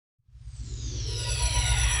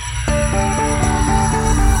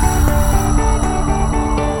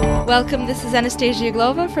Welcome, this is Anastasia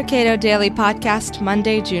Glova for Cato Daily Podcast,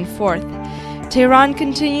 Monday, June 4th. Tehran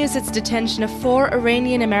continues its detention of 4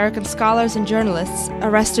 Iranian-American scholars and journalists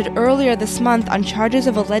arrested earlier this month on charges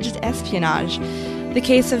of alleged espionage. The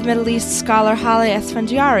case of Middle East scholar Haleh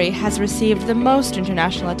Esfandiari has received the most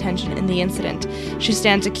international attention in the incident. She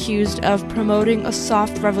stands accused of promoting a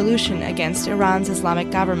soft revolution against Iran's Islamic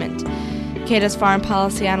government. Cato's foreign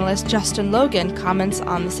policy analyst Justin Logan comments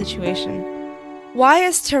on the situation. Why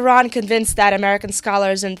is Tehran convinced that American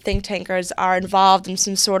scholars and think tankers are involved in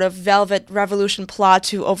some sort of velvet revolution plot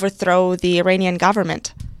to overthrow the Iranian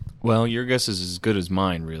government? Well, your guess is as good as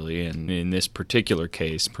mine, really. And in this particular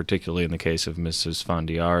case, particularly in the case of Mrs.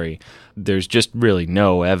 Esfandiari, there's just really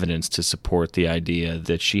no evidence to support the idea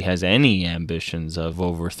that she has any ambitions of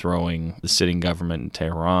overthrowing the sitting government in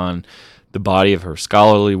Tehran. The body of her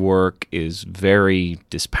scholarly work is very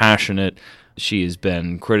dispassionate. She has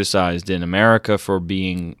been criticized in America for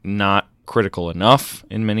being not critical enough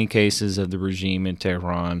in many cases of the regime in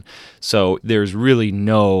Tehran. So there's really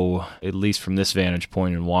no, at least from this vantage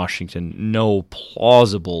point in Washington, no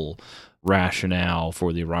plausible rationale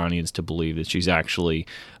for the Iranians to believe that she's actually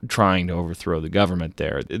trying to overthrow the government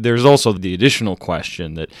there. There's also the additional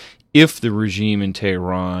question that if the regime in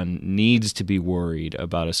Tehran needs to be worried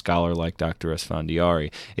about a scholar like Dr.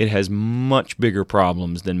 Esfandiari, it has much bigger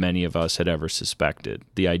problems than many of us had ever suspected.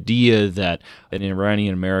 The idea that an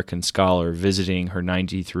Iranian-American scholar visiting her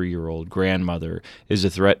 93-year-old grandmother is a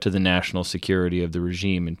threat to the national security of the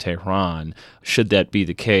regime in Tehran, should that be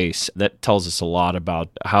the case, that tells us a lot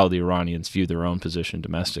about how the Iranians view their own position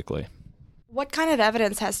domestically. What kind of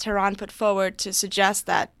evidence has Tehran put forward to suggest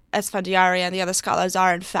that Esfandiari and the other scholars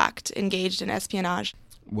are, in fact, engaged in espionage?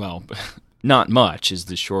 Well, not much is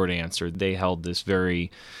the short answer. They held this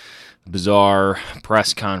very bizarre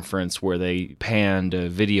press conference where they panned a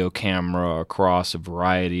video camera across a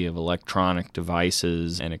variety of electronic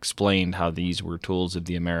devices and explained how these were tools of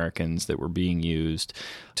the Americans that were being used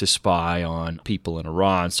to spy on people in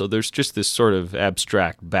Iran. So there's just this sort of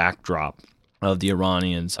abstract backdrop of the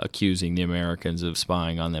Iranians accusing the Americans of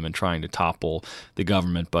spying on them and trying to topple the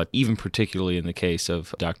government. But even particularly in the case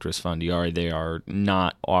of Dr. Esfandiari, they are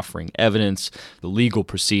not offering evidence. The legal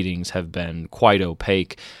proceedings have been quite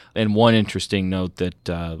opaque. And one interesting note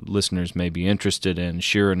that listeners may be interested in,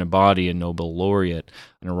 Shirin Ebadi, a Nobel laureate,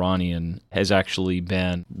 an Iranian, has actually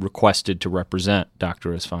been requested to represent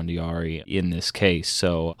Dr. Esfandiari in this case.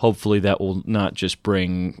 So hopefully that will not just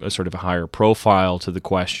bring a sort of a higher profile to the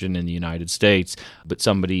question in the United States, but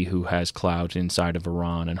somebody who has clout inside of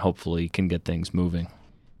Iran and hopefully can get things moving.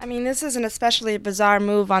 I mean, this is an especially bizarre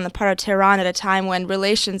move on the part of Tehran at a time when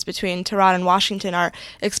relations between Tehran and Washington are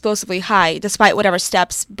explosively high, despite whatever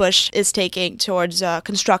steps Bush is taking towards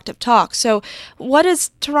constructive talks. So what does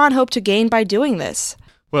Tehran hope to gain by doing this?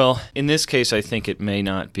 Well, in this case, I think it may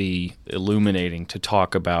not be illuminating to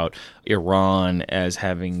talk about Iran as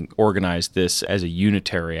having organized this as a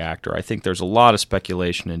unitary actor. I think there's a lot of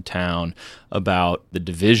speculation in town about the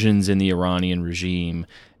divisions in the Iranian regime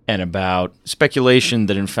and about speculation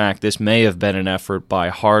that, in fact, this may have been an effort by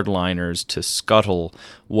hardliners to scuttle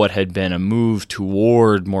what had been a move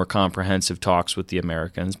toward more comprehensive talks with the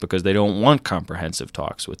Americans because they don't want comprehensive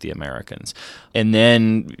talks with the Americans. And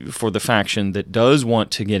then for the faction that does want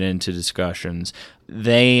to get into discussions,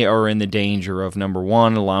 they are in the danger of, number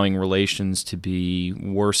one, allowing relations to be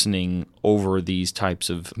worsening over these types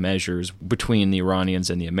of measures between the Iranians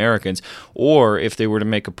and the Americans, or if they were to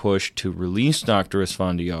make a push to release Dr.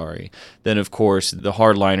 Esfandiari, then of course the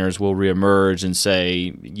hardliners will reemerge and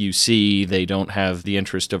say, you see, they don't have the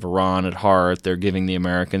interest of Iran at heart, they're giving the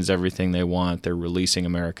Americans everything they want, they're releasing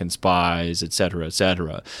American spies, etc.,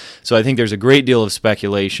 etc. So I think there's a great deal of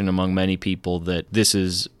speculation among many people that this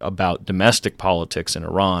is about domestic politics in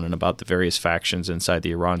Iran and about the various factions inside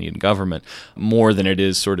the Iranian government, more than it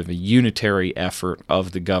is sort of a unitary effort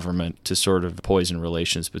of the government to sort of poison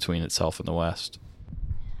relations between itself and the West.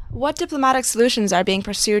 What diplomatic solutions are being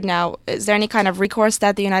pursued now? Is there any kind of recourse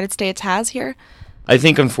that the United States has here? I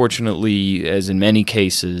think, unfortunately, as in many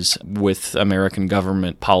cases with American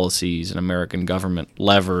government policies and American government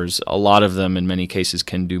levers, a lot of them in many cases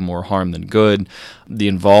can do more harm than good. The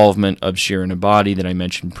involvement of Shirin Ebadi that I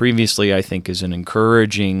mentioned previously, I think, is an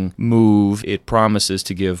encouraging move. It promises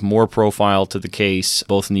to give more profile to the case,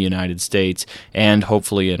 both in the United States and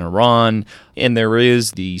hopefully in Iran. And there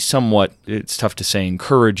is the somewhat, it's tough to say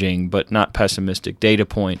encouraging, but not pessimistic data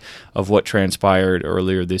point of what transpired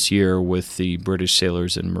earlier this year with the British British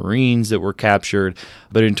sailors and Marines that were captured.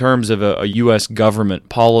 But in terms of a U.S. government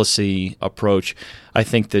policy approach, I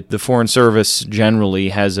think that the Foreign Service generally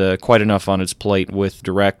has quite enough on its plate with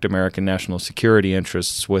direct American national security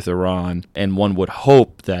interests with Iran, and one would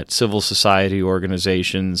hope that civil society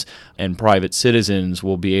organizations and private citizens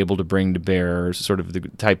will be able to bring to bear sort of the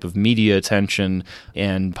type of media attention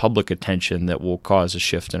and public attention that will cause a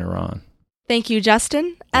shift in Iran. Thank you,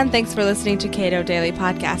 Justin, and thanks for listening to Cato Daily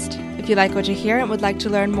Podcast. If you like what you hear and would like to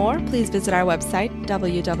learn more, please visit our website,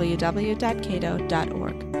 www.cato.org.